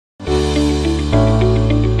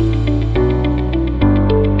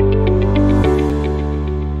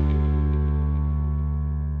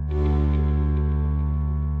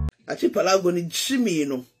Archipelago ni Jimmy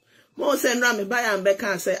no. Mo say nra me buy am be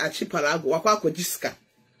kan say Archipelago wakwa akwajiska.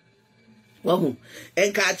 Wahu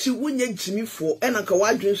enka achi wunye Jimmy fo enka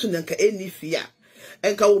wadwen so nka eni fia.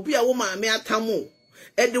 Enka obi a wo maame atamo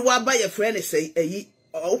e de wa ba ye friend say eyi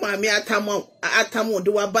wo maame atamo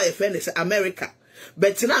de wa ba ye friend say America.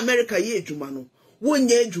 But in America ye edwuma no.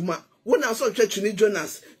 Wunye edwuma. Wona so Twene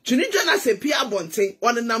Jonas. Twene Jonas e pia bonten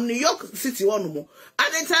on nam New York City wono mo.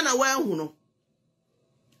 Adenta na wan hu no.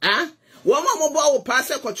 Ah? Wo ma mo bo wo pass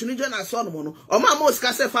e Twene Jonas wono mo no. O ma mo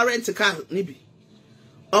ska se fa rent car ni bi.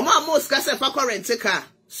 O ma mo ska se fa rent car.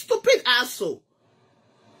 Stupid asshole.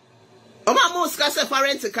 O ma mo ska se fa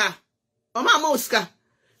rent car. O ma mo ska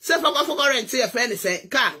se fa rent e fa ni se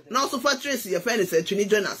car. Na so fa trace e fa ni se Twene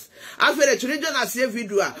Jonas. Afere Twene Jonas ye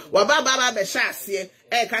video a wa ba be sha ase.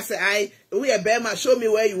 Ka say I we a bema show me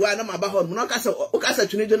where you are na maba hon no ka say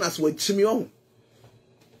Twene Jonas wa chimi on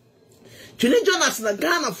Twene Jonas na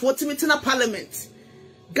Ghana 40 meeting na parliament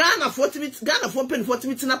Ghana 40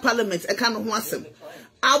 meeting na parliament e ka no ho asem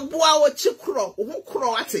aboa wo chikro wo ho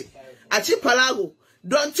kro ate Archipelago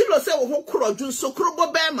don tilo say wo ho kro dun so kro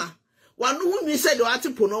bo bema wa no hu mi say de ate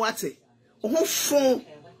pono ate wo ho fon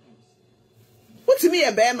utimi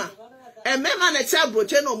e bema mema na cha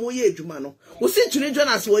broche no mo ye adwuma no wo si Twene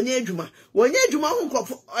Jonas wonye adwuma hu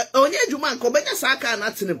nkofo onye adwuma nko benya saka na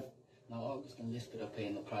atenem now August can just put a pay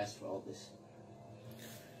in the price for all this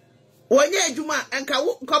wonye adwuma enka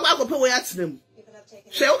ko ba ko pe wo atenem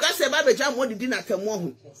hwe wo ka se ba be jam wo didi na tamo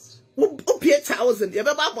ho wo pay 1000 ye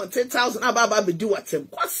be ba 10,000 aba be di watem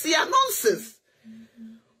kwasia nonsense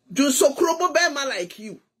do so krobo be ma like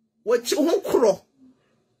you wo hu kro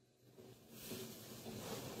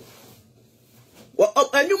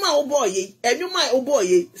Enuma oboy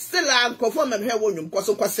ye still am conform am here wonum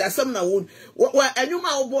koso kwase asem na won enuma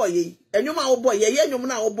oboy ye enum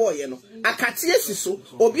na oboy ye no akate esi so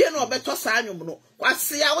obi na obeto sa anwum no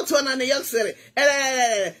kwase a woto na ne yansere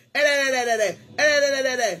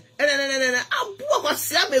abu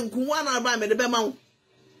kwase abenkunwa na ba me de be ma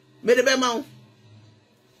wo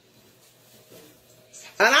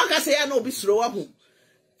ana ka se ya na obi suro wa ho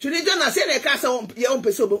Twene Jonas say they can say on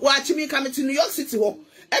person wa chimi come to New York City ho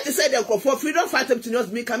e dey say dem for freedom fighter to New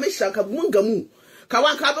York me come shaka mungamu ka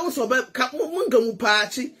wan ka be so be ka mungamu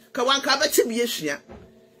paachi ka wan ka be chimi yehua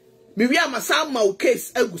me wi amasa ma o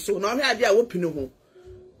case aguso na ohwe ade a wo pini ho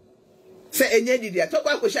se enye didi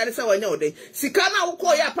atokwa ko share se wanya odai sika na wo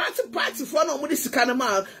ko ya party for na mo di sika na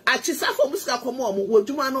ma achi safo musika komo o mo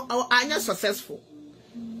wodwuma no anya successful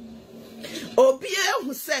obi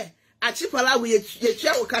ehu se Archipelago ye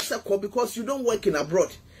chia wo kasa ko because you don't work in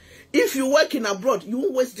abroad. If you work in abroad, you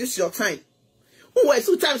won't waste this your time. Who waste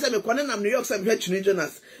two times me kwane na New York say me Twene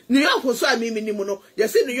Jonas. New York so a me minimum no. You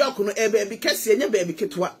say New York no baby kese nya baby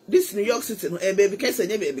ketwa. This New York City no baby kese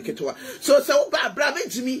nya baby ketwa. So bra be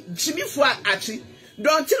Jimmy fo achi.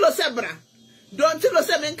 Don't tell say bra. Don't tell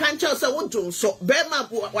say men kan tell say wo dun so. Be ma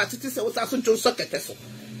watete say wo sa so dun so kete so.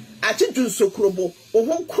 Achi dun so krobo. O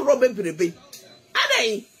ho kro bebrebe.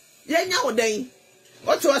 Adai yenya odan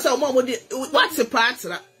oto wasa mo mo di what's the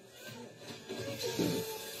patra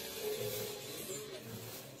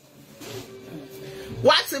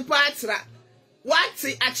what's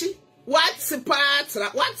achi what's the patra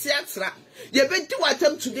what's atra ye be di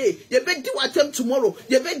watem today ye be di watem tomorrow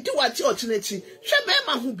ye be di wati ochinechi hwe be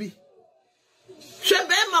ma hu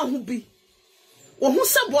bi wo hu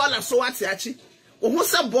se bola so what's achi wo hu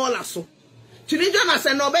se bola so Twene Jonas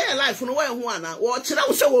say no be life no we hu ana wo kire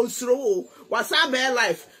wo se wo nsuro wo wasa be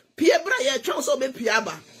life pie bra ye twa so be pie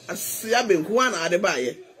aba asia be hu ana ade ba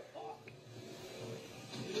ye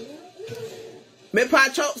me pa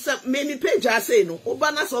cho say me page I say no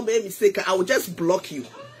oba na so be mistake I will just block you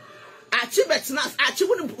achi betna achi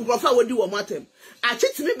woni profa wodi wo matem achi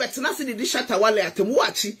timi betna se di shatter wale atem wo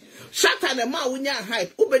achi shatter na ma wonya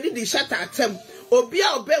hype obedi di shatter atem obi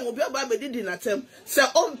oba be di na atem say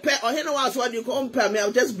ompe ohene wa so di ko ompe me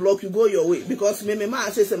I'll just block you go your way because me ma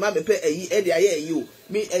say ma be pe eyi e dey aye you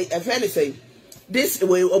me e fe say this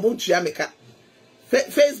way obutua meka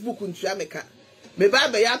Facebook ntua meka me ba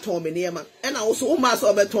be ya ton me niema and also o ma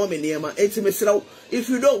so be ton me niema enti me siraw if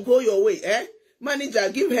you don't go your way manager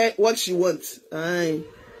give her what she wants aye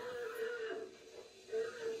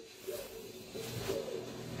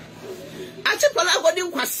Archipelago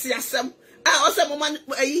din kwase asem ose mo man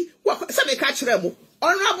se me ka kire mo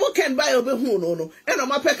honorable can buy obe hu no and o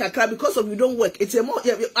ma pe kakra because of you don't work it's a more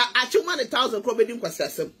achi man 1,000 crore din kwase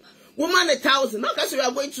asem woman 1,000 now cause we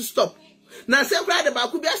are going to stop now say cry the ba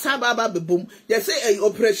ku bia sa ba be boom you say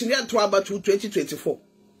operation yan to about 2024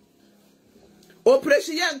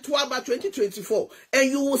 operation yan to about 2024 and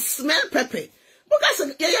you will smell pepper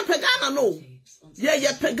Because ye pegana no. Ye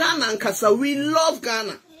pegana nkasa. We love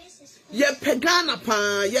Ghana. Ye pegana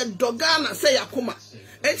pa. Ye dogana say yakuma.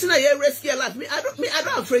 Entina ye risk your life. I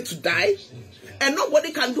don't afraid to die. And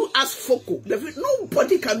nobody can do us foco.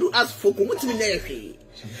 Nobody can do us foco. What me nehe?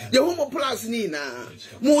 Ye homo plus ni na.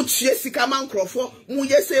 Mu chie sika man krofo. Mu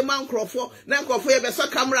ye say man krofo. Na krofo ye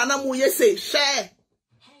beso camera na mu ye say share.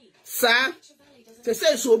 Sir. Te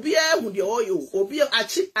say so obi e hu de oyo. Obi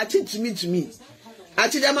achi jimi.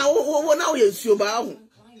 Achi dem wo na ye nsuo ba hu.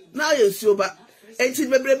 Na ye nsuo ba. Enti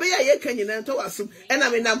bebrebe ya ye kan nyina to wasum. E na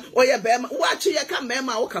me nam oye bema. Wo achi ye ka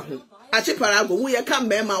mema wo ka ho. Achi parago mu ye ka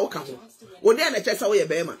mema wo ka ho. Wo de na chesa wo ye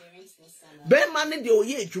bema. Bema ne de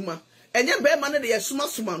oye adwuma. Enye bema ne de ye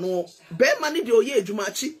suma no. Bema ne de oye adwuma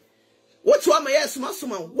achi. Wo to am ye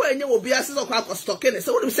suma wo enye obi ase so kwa stock ne.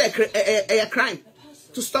 So wo say a crime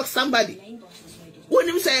to stalk somebody. When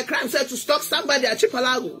you say a crime, say to stalk somebody at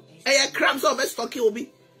Chipalago. A crime, so best stalk you will be.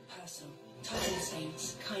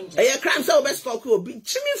 A crime, so best stalk you will be.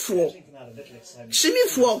 Chimmy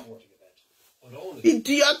for.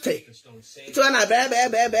 Idiotic. So an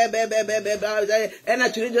and a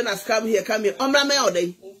children has come here. Omra me all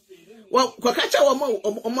day. Well, Quacacha or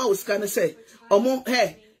mouse can say, or mom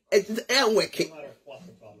hair, air working.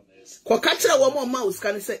 Quacacha or more mouse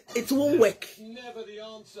can say, it won't work.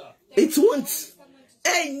 It won't.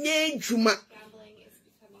 Enye juma.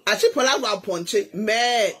 Achipola wa ponche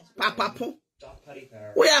me papa pon.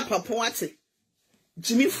 We are papa wate.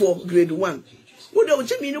 Jimmy for grade 1. Wo do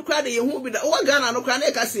Jimmy no kra de ye hu bi da. Wo Ghana no kra na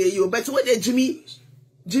e ka se you but we de Jimmy.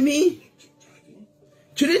 Twene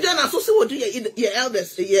Jonas so se wo do ye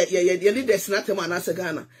elders ye leaders na tem ana se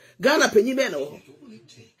Ghana. Ghana panyi be na wo.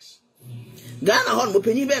 Ghana ho mo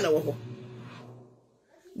panyi be na wo.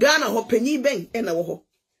 Ghana ho panyi ben na wo.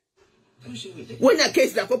 When your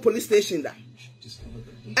case that police station da.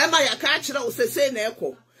 Emma ya ka kire wo say na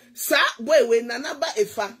ekọ. Sa boy we nanaba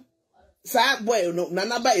efa. Sa boy no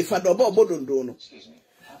nanaba efa do bodondo no.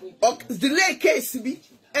 Delay case bi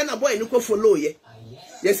e na boy no ko follow ye.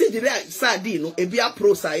 Ye say delay sa di no e bia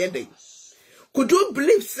pro sa ye dey. Could you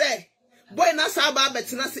believe say boy na sa ba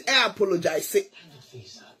betina say apologize.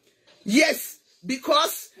 Yes,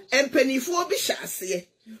 because empenifo bi sha ase.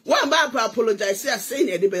 One man apologize say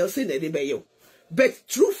na de be yo. But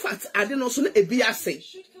true fact I didn't also na ebia say.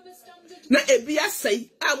 Na ebia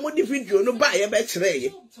say a mo di video no ba ye be kire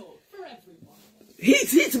ye.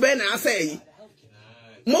 Hit be na say.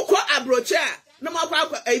 Moko abrocha na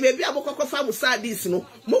makwa baby abokoko fa mu sadis no.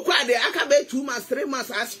 Moko ade aka be 2 months 3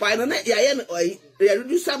 months as spy na ya no ya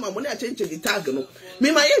reduce am mo na change the tag no.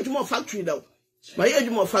 Me my age mo factory da. My age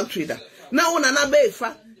mo factory da. Na wona na be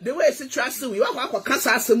fa the way it's trust we walk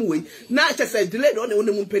cancer some way. Now I just said delayed on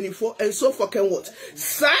the moon penny for and so for can what?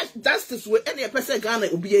 Sad justice way any person Ghana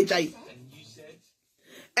will be a giant.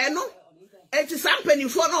 And no, it is some penny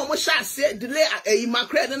for no more shall say delay a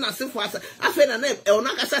mackerel and I say for us. I feel a name or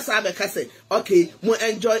not as I say, okay, more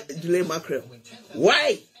enjoy delay mackerel.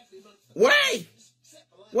 Why?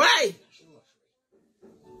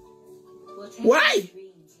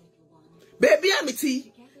 Baby, I'm a tea.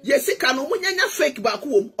 Yes, it can omunya fake back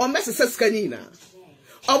home or messes canina.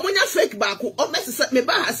 Omunya fake back or messes me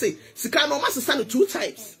ba say, Sicano must stand 2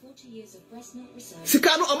 times.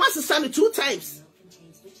 Sicano or must stand 2 times.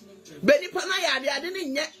 Benny Panaya, I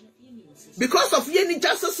didn't yet. Because of any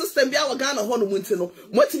justice system, be our Ghana Honomuntino.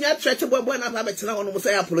 What in your church boy and I have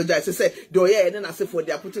say apologize. I say, do ye, and then I say for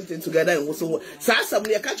they are putting things together and so Sasa,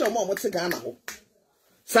 we catch our mom what's a Ghana.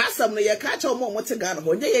 Sasa no ye catch your mom what's a gun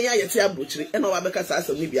ho ye ya yeti abrochiri e no wa beka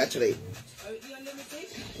sasa ni bia kire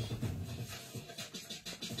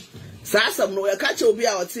Sasa no ye catch obi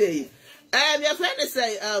a wote yi your friend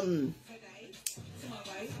say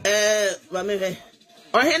ba me ve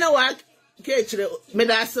o he na wa ke kire me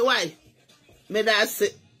da se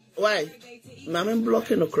why ma me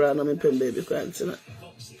blocking no kra na me pem baby kra ntina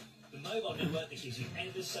the mobile network that gives you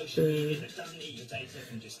endless social media that doesn't eat your data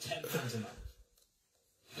from just £10 a month.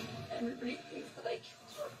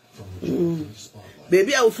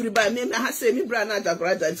 Baby, I will free by me. I say me brand not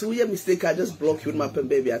Jacaranda. It's a mistake. I just block you, my pen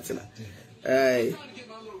baby.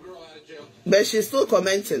 But she's still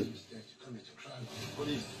commenting.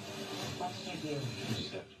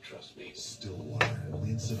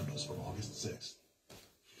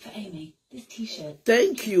 For Amy, this T-shirt.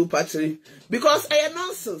 Thank you, Patrick. Because I am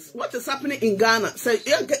nonsense. What is happening in Ghana? Say,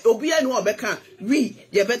 Obia no Becca. We,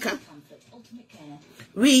 Becca.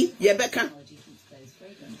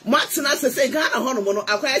 Martin, I say Ghana Honomono.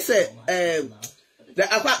 I say,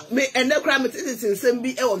 the aqua me and the crime is in some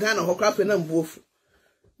be our Ghana or crap and wolf.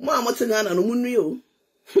 Mamma Ghana no moon.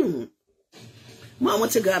 Mamma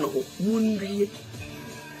Ghana, moon.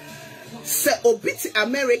 Se obiti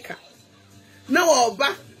America. Na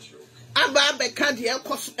oba aba beka de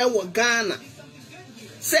ekoso ewo Ghana.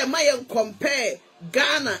 Se ma ye compare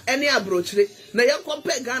Ghana any abrochire na ye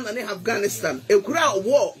compare Ghana ne Afghanistan. Ekura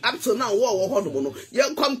war up to now war wo hodo no.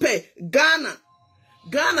 Ye compare Ghana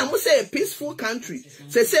must say a peaceful country.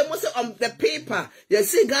 Say must say on the paper. You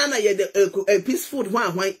see Ghana ye a peaceful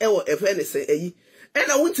one ever if anything. And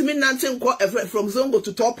I want to mean nothing from Zongo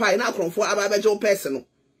to Top Pine. I come for Ababejo personal.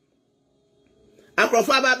 I come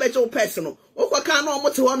for Ababejo personal. Oko can no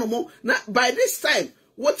more to one more. By this time,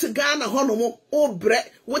 what's Ghana honomo? Oh, bread.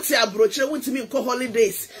 What's your brooch? Want to mean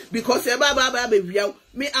holidays because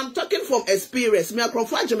me, I'm talking from experience. Me, I come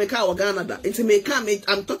from Jamaica or Ghana. It's me come.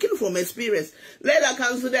 I'm talking from experience. Later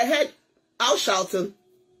comes to the head. I'll shouting.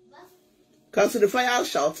 Comes to the fire. I'll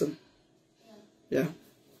shouting. Yeah.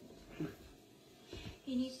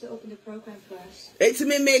 He needs to open the program for us. It's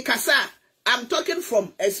me kasa. I'm talking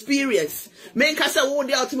from experience. Me kasa wo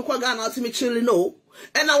dey out me kwa Ghana out me chilling no.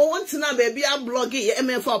 And I want to know baby I'm blogging your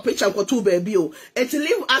MF picture for two baby oh. And to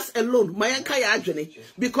leave us alone. My ya adwene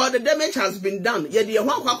because the damage has been done. Ye dey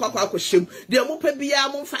hwan kwa kwashim. Dey mo pa bia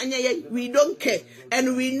mo fanya ye we don't care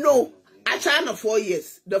and we know after 4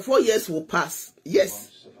 years the 4 years will pass. Yes.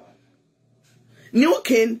 New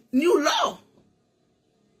king, new law.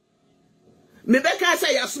 Me beka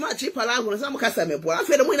say yasuma chipa la go sam kasa me bo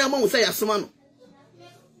afi de mo ina mo say yasuma no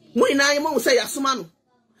mo ina mo say yasuma no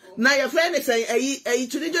na your friend say ayi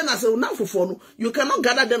Twene Jonas na fofo no you cannot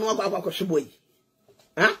gather them one kwa hweboy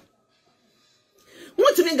ha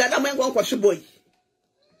what mean gather men kwa hweboy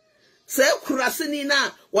say kurasini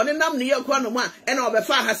na woni nam ne yakwa no ma e na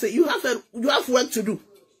obefa ha say you have work to do.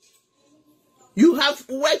 You have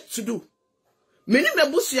work to do. Many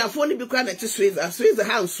mebusuafo ni bi kwa na Tweze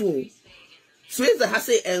ha nso. Tweze ha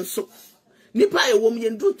say enso nipa e wom ye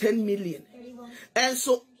do 10 million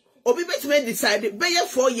enso obi betime decide be ye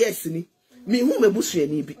 4 years ni me hu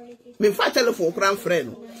mebusuani bi me fa telephone kran frɛ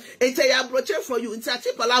no ente ya broche for you ente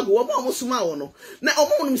achi palago wo mo suma wo no na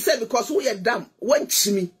omo no say because wo ye dam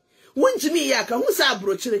wanchimi ya ka hu sa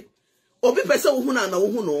broche obi pese wo hu na wo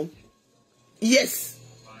hu no yes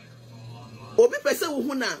obi pese wo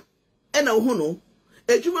hu na e na wo hu no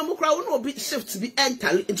ejuma mo kra wo no obi shift bi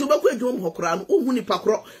entally nti obekwa ejuma mo kra no wo hu ni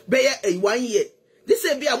pakro be ye 1 year this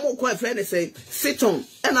e bia mo ko friend say sit on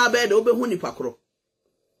e na be de obehu ni pakro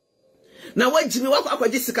na wajimi wakwa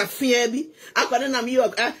akwaji sika fia bi akwade na me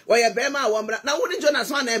yok wo ye be ma wo mra na wo ni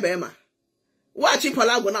Jonas wa na e be ma wa chi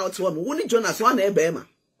palago na oto wo ni Jonas wa na e be ma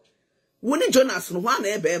wo ni Jonas no wa na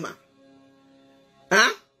e be ma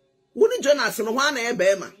ha wo ni Jonas no wa na e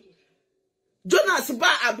be ma Jonas ba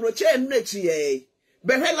abroche enu echi ye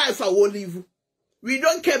be he life a wo live we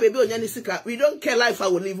don't care baby onya ni sika we don't care life a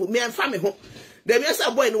wo live me and family ho dem yes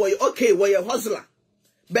boy no way okay we hustler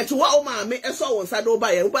but what o ma me eso won sa do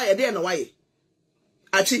ba ye de na waye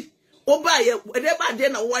achi o ba ye de ba de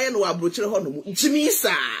na waye no abrochire ho no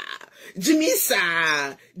jimisa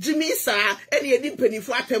eni edi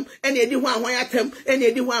penifo atem eni edi ho ahwan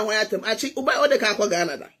atem achi o ba o de ka akwa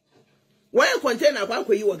Ghana da waye container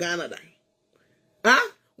akwa yi wo Ghana da ha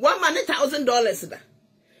one man $1,000 da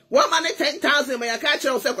one man 10,000 ma ya ka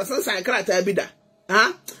kire o se kwasan san krata bi da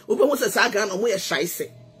ha ube hu se sa Ghana omo ye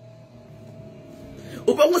shaise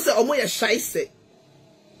ube hu se omo ye shaise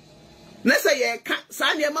na se ye ka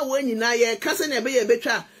sa ne ma wo nyina ye ka se na be ye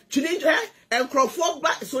betwa Twene enkrofo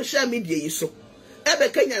ba social media yi so ebe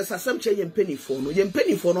kanya nsasam che ye mpanifo no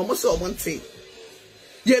omo se omo nte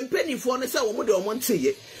ye mpanifo no se omo de omo nte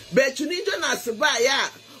ye be Twene Jonas ba ya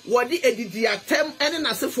wodi edidi atem ene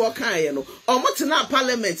nasefo kan ye no omo tena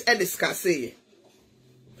parliament e discuss ye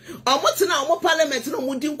omo tena omo parliament no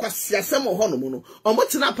mudi nkwasiasem ho no mu no omo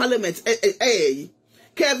tena parliament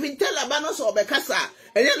Kevin Telaba no so obekasa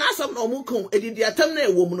enye na asem na omo kon edidi atem na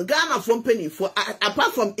ewo mu no Ghana from penny for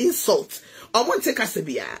apart from insult omo ntekase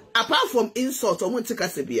bia apart from insult omo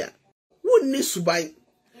ntekase bia wonni subai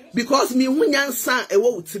because me hu nyansa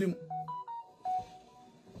ewo utirim.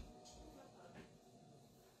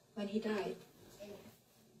 When he died.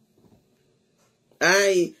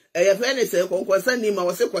 Aye, I friend say konkwasa ni ma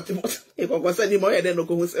wose kwatimo. Konkwasa ni ma ye de no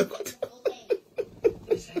ko hu se kwat.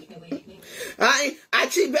 Aye,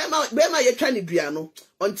 achi bema ye twa ni dua no.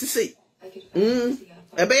 Onti say.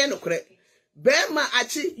 Ebe ye no kore. Bema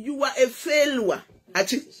achi you are a failure.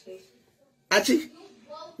 Achi.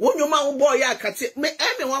 Wonyoma wo boy ya kate. Me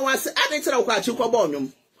wan wan say ade tira ko achi ko bo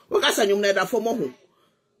nyom. Wo kasa nyom na da fo mo ho.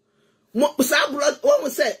 Mo sa blood wo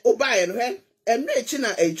say obaye no he eno echi na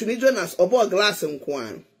Twene Jonas obo glass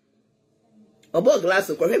nkoan obo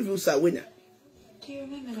glass ko review sa wenya. Do you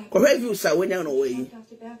remember that? Ko review sa wenya no way.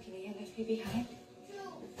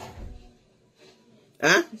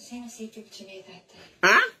 I'm saying a secret to me that day.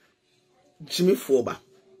 Huh? Jimmy Foba.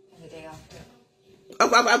 And the day after.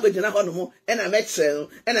 I'm going to know, and I met Sell,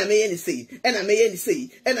 and I may any say, and I may any say,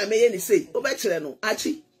 and I may any say, oh, bachelor, no,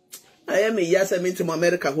 Archie. I am a yes, I mean to my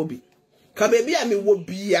America hobby. Come baby, I mean, would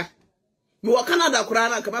be ya. You are Canada,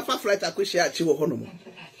 Kurana, come up flight, I wish I achieve a honour.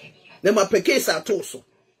 Then my pecase are torso.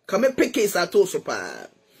 Come a pecase are torso, pa.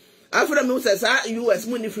 After the moon says, US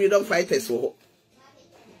money freedom fighters.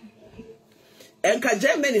 And can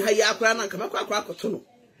Germany hire Kurana, come up a tunnel.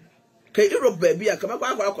 Can Europe baby, I come up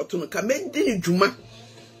a tunnel, come in Dini Juma.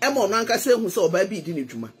 Emo nanka se hu so ba bi di ne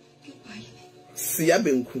dwuma sia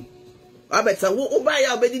benku abeta wo oba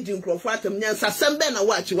ya obedi di nkrofo atam nyansa sembe na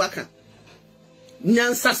waachi waka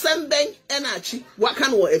nyansa sembe na achi waka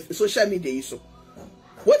no social media yi so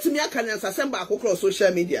wotimi aka nyansa sembe akokro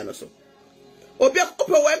social media no so obi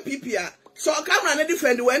ope 1pp a so camera na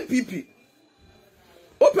defend 1pp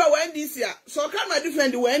ope 1dc a so camera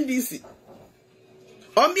defend 1dc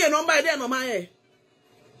ombi no mba ide no maye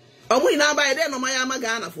Omu ina ba ide no maya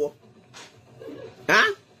magana fo. Ha?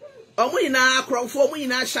 Omu ina akrofo, omu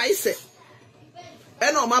ina shaise.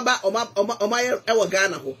 E no maba omaye ewo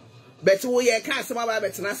Ghana ho. Bet wo ye ka asema ba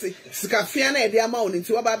betena se. Sika fia na ede ama oni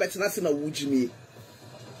nti wa ba betena se na wujimi.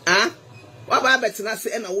 Ha? Wa ba betena se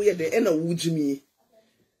e na wo ye de e na wujimi.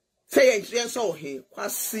 Se ye so he,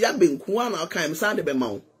 kwase ya benku ana kan me sa de be ma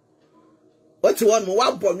wo. What one mo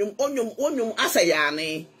wa bonyum onyum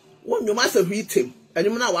asayane. Wonyum asahwitem.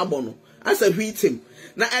 Enyum na wabɔ no asa hwitim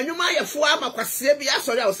na enyum ayefo amakwase bi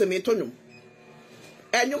asɔre a wose metonyum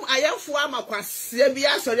enyum ayefo amakwase bi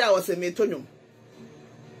asɔre a wose metonyum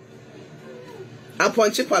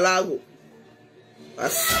aponchi palago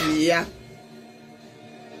asia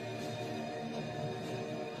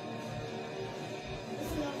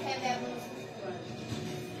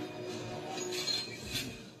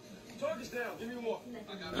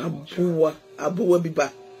abuwa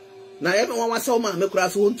biba na ebe nwa wasa ma me kura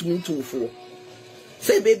so wontumi ntufo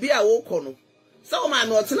say baby a wo kɔ no so ma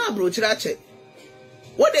me otena abrochira che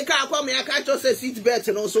wo de ka akwa me aka cho say seat belt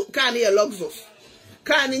no so ka ne Luxus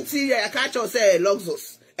ka ne interior ya ka cho say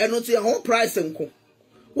Luxus eno ti ho price nko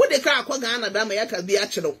wo de ka akwa Ghana da ma ya ka bi a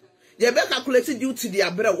kyerɛw ye be calculate duty di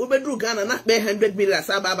abra wo bedru Ghana na be 100 million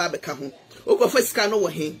aba be ka ho wo ko fa sika no wo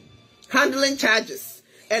he handling charges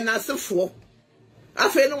and asefo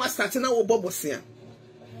afa no wa start na wo bobosia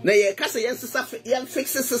na ye kasa yen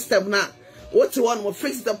fix the system na what you want will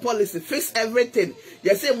fix the policy fix everything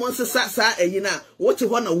you say mo sisa sa eyina what you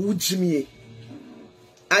want na wujimie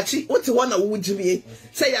achi what you want na wujimie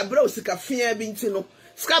say ya bro sika fia bi ntino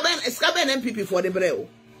skaben MPP for the breo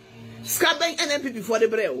skaben MPP for the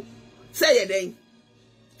breo say ye den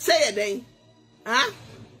huh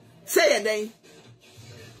say ye den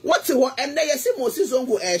what you want and then you say Moses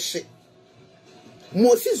Zongo eshe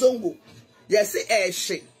Moses Zongo you say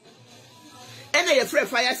eshe and a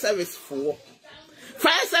fire service for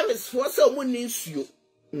so many issue.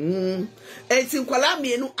 Eti kwala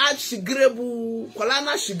mienu ashigrebu kwala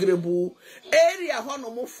na shigrebu area ho no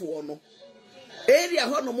mofo no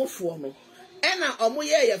ena omo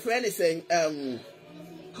ye friend is saying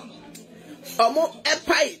omo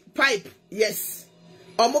pipe yes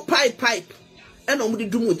omo pipe ena omo di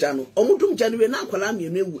dumugya no omo dumugya no we na kwala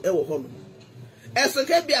mienu ewu ewo ho no eso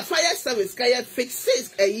ke bia fire service ka ya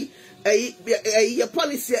fixes your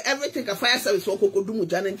policy everything a fire service for kokodumu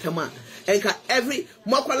jane ntama enka every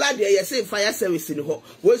mokwala de you say fire service ni ho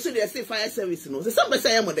we so dey say fire service no say some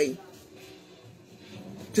person ya moden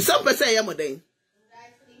to some person ya moden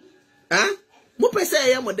ah mo person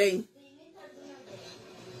ya moden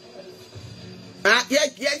ah yeah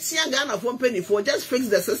tia Ghana for penny for just fix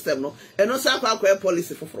the system no and no say akwa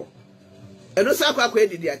policy foforo and no say akwa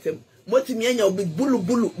didi atem motimi anya obi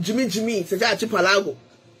bulu jimi se ja chi palago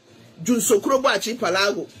Junsokrobo achi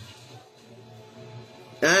palago.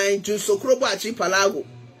 Junsokrobo achi palago.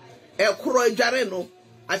 Ekro ejare no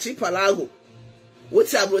achi palago.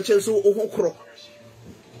 Woti abroche so ohun kro.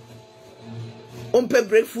 Ompe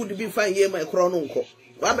break food bi fan ye ma ekro no nko.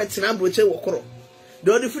 Wa betina abroche wo kro.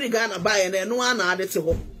 De odi free Ghana buy na eno ana ade te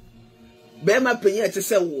ho. Be ma panyi ate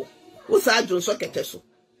se wo. Wo sa junso kete so.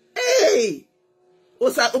 Hey! Wo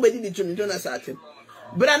sa obedi di Twene Jonas atem.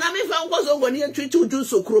 Bra na me fa nkoso ngoni entwitu du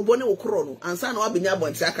so krobo ne okro no ansa na wabenya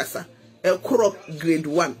bonti akasa ekro grade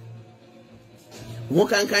 1 mo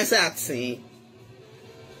kan say atse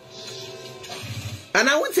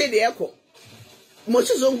ana wote de eko mo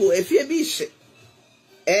chizongo efie bi hye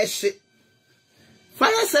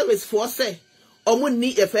fire service for say omo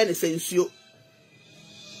ni efe ne sensuo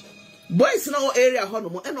boys na o area ho no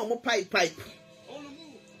mo e no mo pipe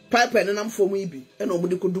ne nam fo mu ibi e no mo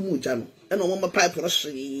de kodumu gya no and on my pipe or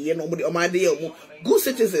she, and nobody on my dear. Good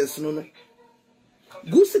citizens, no.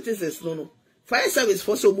 Good citizens, no. Fire service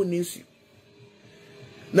for so news you.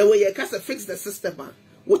 Now, where you can't fix the system, man.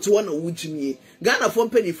 What one or would you Ghana for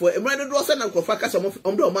penny for a man was an uncle focus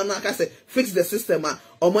on the man like I say, fix the system,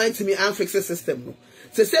 or mind to me and fix the system.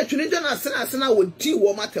 So, say, Twene Jonas, Senna would tea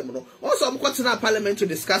war matter. Also, I'm quite in our parliament to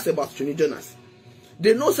discuss about Twene Jonas.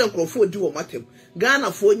 They know some crowd do a matter.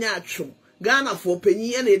 Ghana for nyachum, Ghana for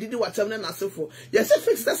penny, and they did what I'm not for. Yes,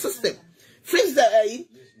 fix the system. Fix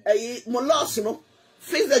the molars, you know,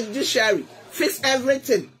 fix the judiciary, fix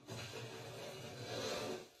everything.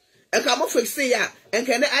 And come off fix ya, and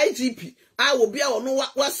can the IGP? I will be our no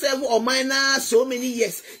what serve or minor so many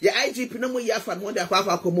years. The IGP no more yafan when the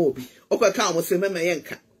Papa Komobi. Oka come with Semema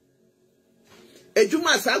Yanka. A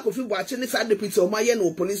Juma Sako fi watching this at the pizza or my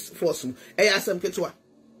no police force. I ask them Ketua.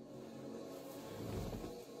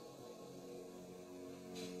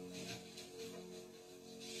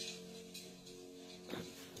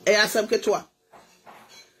 I ask them Ketua.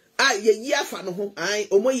 Ye yafan home, I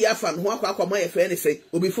or my yafan who are my friend say,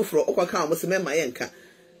 will be for Oka come with Semema Yanka.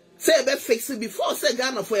 Say a bet fix it before say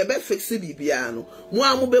Ghana for a bet fix it Bibiano.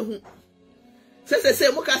 Moamu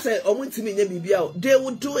say Moka say or went to me Bibiao. They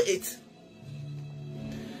would do it.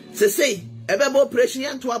 Say a bebo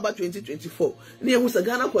operation to about 2024. Near who's a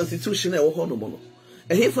Ghana constitution or honomono.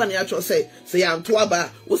 And he funny actually say I'm to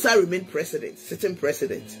about Usa remain president, sitting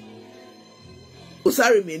president.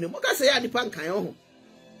 Usa remain Moka say the pankayo.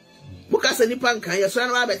 Moka say the pankayo, so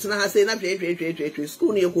I'm rabbit and I say na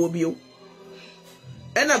school near Hobio.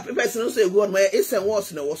 And a person who say, God, where is and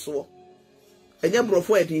was no so. And your bro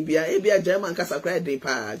for it, be a German Casa cried de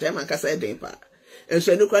pa, German Casa de pa. And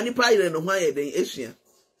so no cranny pie in the higher than Asia.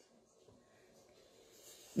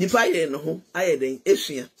 The pie in the home, higher than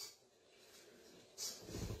Asia.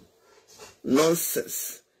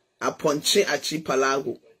 Nonsense. A ponche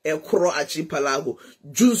archipelago, a cro archipelago,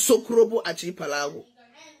 Junso crobo archipelago.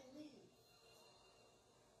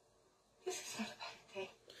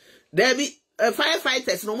 Debbie.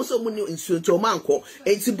 Firefighters no so muni nsuoto manko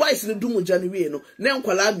enti boys no dumu January no na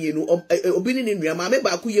nkwala mienu obini ni nua ma me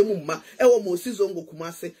ba ku yemu mma e wo mo sizongo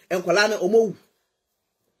kumase enkwala na omowu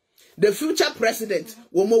the future president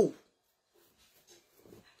wo mowu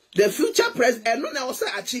the future president no na wo say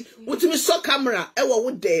achi wotimi so camera e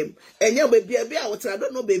wo dem enye baby a wote I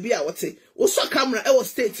don't know baby a wote wo so camera e wo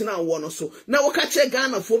state na wo no so na wo ka che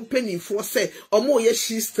Ghana fo mpanifo say omo ye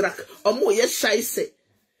she struck omo ye shy say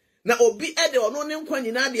na obi ede ono ne nkwa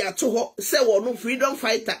nyina de ato ho se wono freedom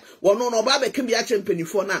fighter wono no ba be ke bia champion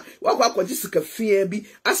na wakwa akwaji sika fia bi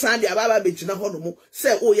asan de ababa be gina ho no mu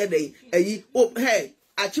se o ye den ayi o he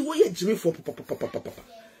achi wo ye jimi fo papa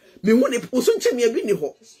me hu ne oso nchemi abi ni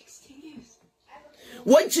ho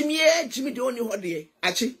won chimi e jimi de oni ho de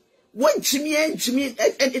achi won chimi e jimi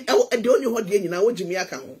de oni ho de nyina wo jimi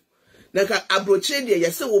aka ho na ka abrochire de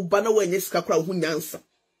ye se wo ba na wo anya sika kra ho nyansa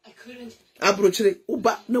I couldn't. Abrochire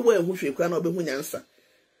uba no way hu hwe kra na obehu nyansa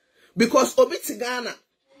because obiti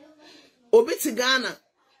Ghana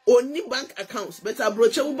only bank accounts but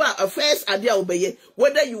abrochire uba a first idea obeye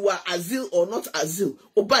whether you are azil or not azil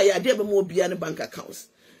uba ya idea be mo bia ne bank accounts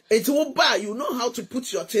it uba you know how to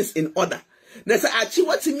put your things in order na say achi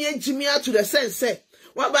watimi engineer to the sense say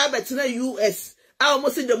what ba betina US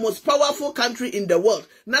almost the most powerful country in the world.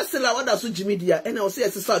 Nasila wada so Jimmy dia and I say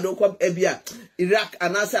sister don't come ebia Iraq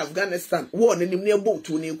and Afghanistan war na nim na boat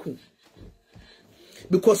to ne ku.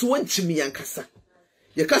 Because one Jimmy yankasa.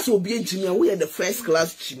 Your kasa obi Jimmy we are the first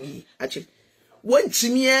class Jimmy. Actually one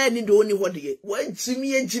Jimmy ni do oni hode. One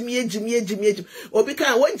Jimmy obi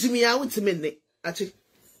kan one Jimmy a wutime ne. Actually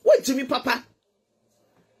one Jimmy papa.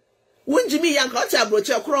 One Jimmy yanka o ta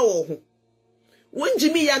abroche kro wo ho. When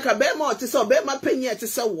Jimmy Yanka Bema to sell Bema penny to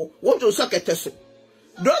sell what to suck at so.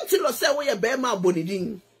 Don't tell us say we a Bema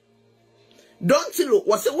bonidin. Don't tell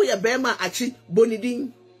us say we a Bema achi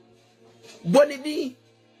bonidin. Bonidin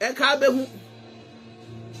and Carbehu.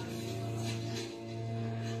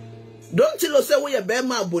 Don't tell us say we a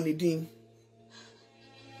Bema bonidin.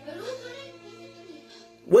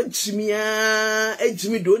 What Jimmy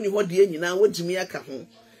Jimmy don't know what the end now what Jimmy Yaka.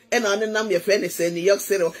 And I nam your friend is in New York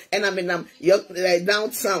City, and I'm in York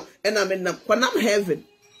downtown, and I'm in Kwanam heaven.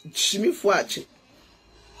 Jimmy Fuachi.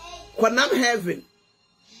 Kwanam heaven.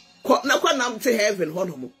 Kwanam to heaven,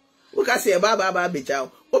 Honomo. Look, I say, Baba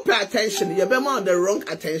Bijao. Oh, pay attention. You're on the wrong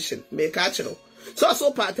attention. Make actual.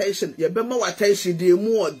 So pay attention. You're more attention, the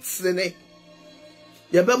more zine.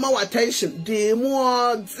 You're more attention, the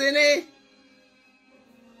more zine.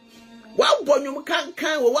 What boy you can't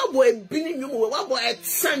what boy binning you, what boy at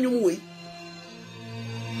sun you way.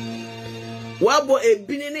 Wabo e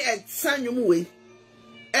binini e sanyum we.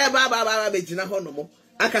 Ba bejina ho no mo.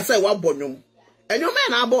 Aka say wabo nwom. Enyom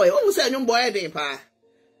na boy. O say enyom boy den pa.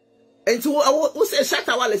 Enti wo say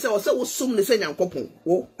shatter wale say wo say wo sum ne say nyankopon.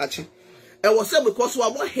 Wo achi. E wo say because we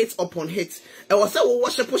are hit upon hit. E wo say wo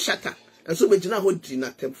worship shatter. And so bejina ho di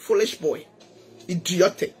na tem foolish boy.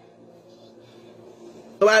 Idiotic.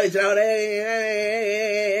 Wa bejina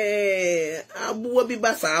abuwa bi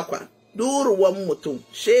basa akwa. Duru wa mutum.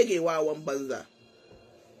 Shege wa banza.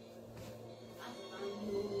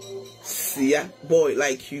 Sia boy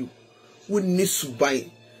like you. Wouldn't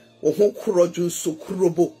subai. Wo kurojun so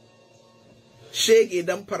kurobo. Shege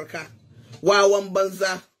dan parka. Wa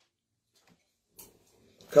banza.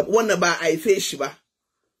 Ka wona ba aife shi ba.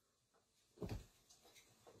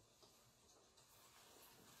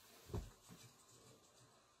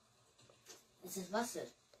 This is mustard.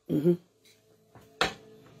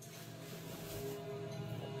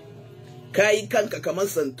 Kai kanka kaman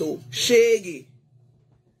santo. Shege.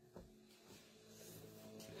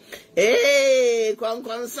 Hey, Kwan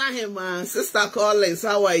Sahima, Sister Collins,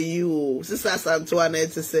 how are you? Sister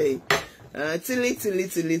Santuane to say. Tilly.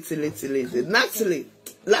 Natalie,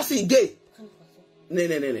 last week gay.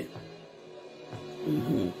 Ne.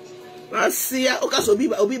 Last see ya. Okay, so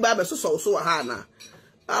Obi Baba so hana.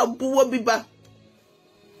 Abu Biba.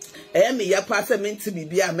 Me ya pass meant to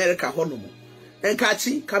be America honomo. And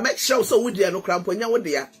catchy, can make show so with no cramponia with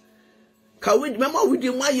ya. Can we remember with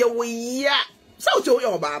you my ya? So to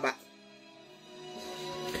your baba.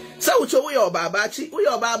 So to your baba, chi, we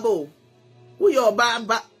your babo. We your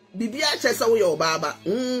baba. Bibia chesa we your baba.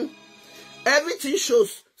 Everything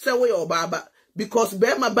shows say we your baba. Because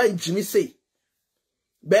Bema ba Jimmy say.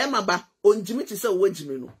 Bema ba on Jimmy to say we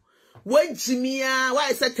Jimmy no. When Jimmy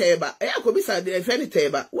why say teba? Could be said if any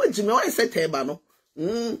teba. When Jimmy why say teba no?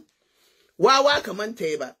 Wa come on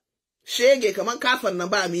teba. Shege come on kafan na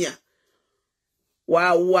ba miya.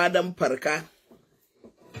 Wa dan parka.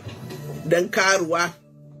 Dan karuwa.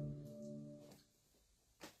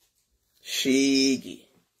 Shege.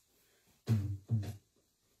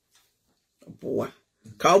 Boa.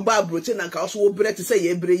 Ka ba broche na ka so wo bre te say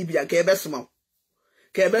ye bre bia ka ebesoma.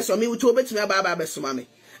 Ka ebesoma me wuto betimi aba besoma me.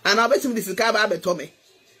 And I bet him this is car by Tommy.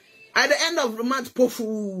 At the end of the month,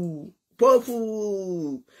 pofu.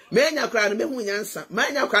 Menya cry me who answer.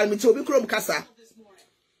 Menya cry me to be chrome cassa.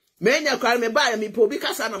 Menya cry me buy me po be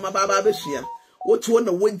cassa na my baba beshia. What one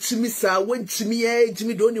the went to me, sir, went to me,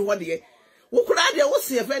 Jimmy don't you want to get. What could I do? What's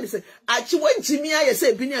your friend say? I went to me, I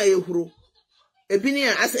say, Binia Ehuru. A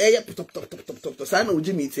Binia, I say, top. So I know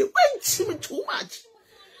Jimmy say, went to me too much.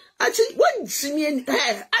 I went to me and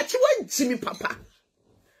hey, I went to me, papa.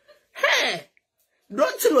 Hey,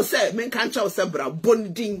 don't tell say men can't chow sebra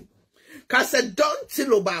bonding. Kase don't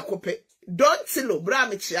tell ba kope. Don't tell bra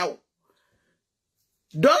me chiao.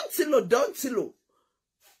 Don't tell.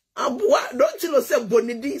 Abua don't tell say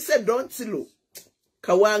bonidin say don't tell.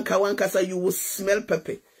 Kawan kasa you will smell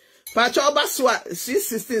pepper. Pacho baswa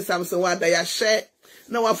 616 something wa da ya share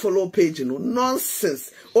na wa follow page no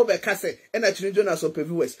nonsense. Obe kase and Twene Jonas op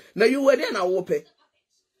viewers. Na you were there na wope.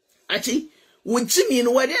 Achi would Jimmy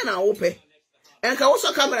no where na ope. And ka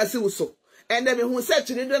also camera see so. And then who said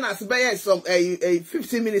Twene Jonas buy some a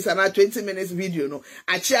 15 minutes and 20 minutes video no.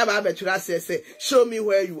 Achi aba betra say show me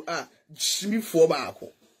where you are. Jimmy for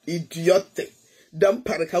baako. Idiotic. Dam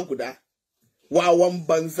paraka guda. Wa wan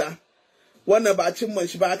banza. One about him when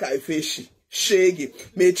she back I fishy. Shaggy.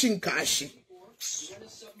 Machin kashi.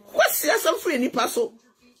 What's there some free ni paso?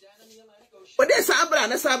 But there's a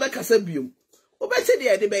brand that's a casabium. O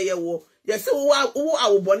better the bay wo. Yes,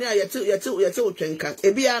 our bonnet, yet trenka.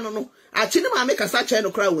 Ebiano no. I chinna make a such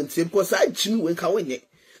a crowd when because I Jimmy when Kawanye.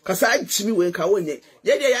 Cause I Jimmy when Kawanye.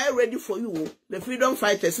 Yeah, I ready for you. The freedom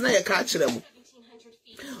fighters now you catch them.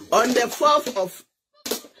 On the 4th of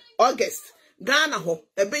August, Ghana ho,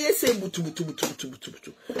 ebeye say butu.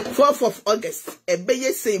 4th of August,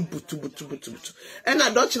 ebeye say butu. And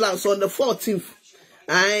at Dutchlands on the 14th,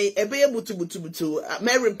 I ebeye butu.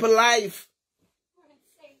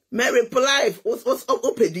 Mary Polife was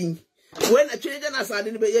opening. When a Twene Jonas had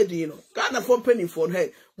in the Dino, Ghana for penny for her,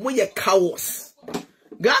 we cowards.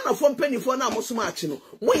 Ghana for penny for now, most marchino,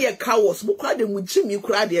 we cowards, but cried them with Jimmy,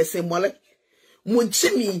 cried the same wallet.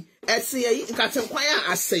 Munchimi, I say, Captain Quire,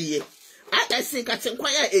 I say, I say, Captain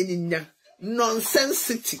Quire, Enya, nonsense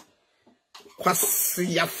city.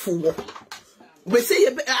 Quasia fool. We say,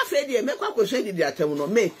 after the American shady the atemno,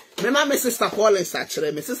 me, my sister Collins,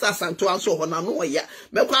 actually, my sister Santuan, so on, I know ya,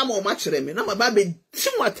 Melcamo much remi, no, my baby,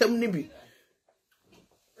 Timatem Nibi.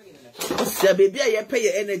 Baby, I pay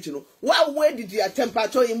your energy. What way did you attempt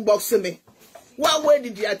to inbox me? What way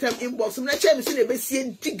did the attempt inbox? I'm not sure if you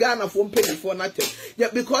see Ghana from penny for nothing. Yeah,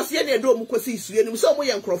 because you do Mukosi, you so we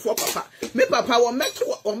and for papa. Me papa will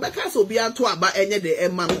make us be to about any day,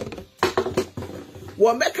 man.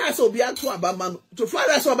 One make us be to about man. To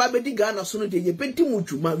father so about the Ghana soon, you bet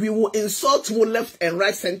Mujuma. We will insult more left and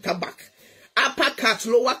right center back. Upper cut,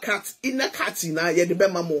 lower cut, inner cut in a the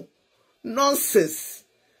bemamo. Nonsense.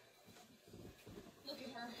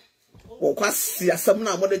 Okwasi asam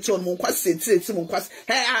na mode che on mo kwasi etireti mo kwasi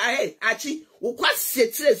hey achi okwasi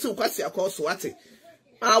etireti okwasi akoso ate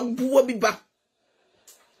abuo bi ba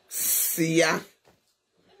sia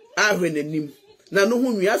ahwenanim na no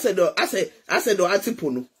hu nwi asedo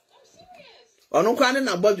atipo no ono kwa ne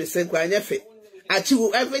na bodwe se kwa nyefe achi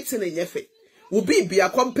everything nyefe wo bibia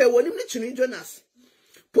compare wonim ne Twene Jonas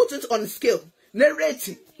put it on scale na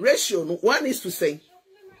rate ratio no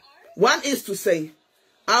 1:1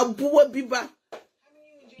 abuwa biba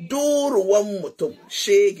doro wamoto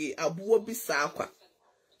shege abuwa bisa akwa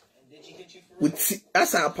uti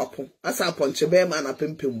asa aponche be ma na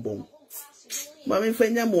pempembom mama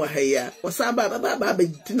mfanya mo haya wasaba baba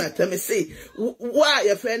bedina teme say wa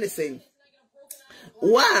your friend is saying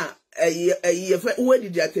wa your friend where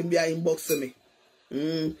did you attempt bia inbox me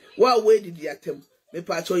wa where did you attempt me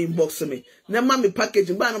pa cho inbox me na ma me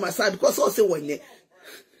package ba na masad because all say wonye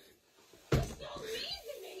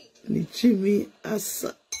ni chimi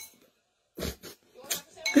asa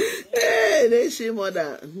they she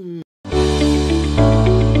mother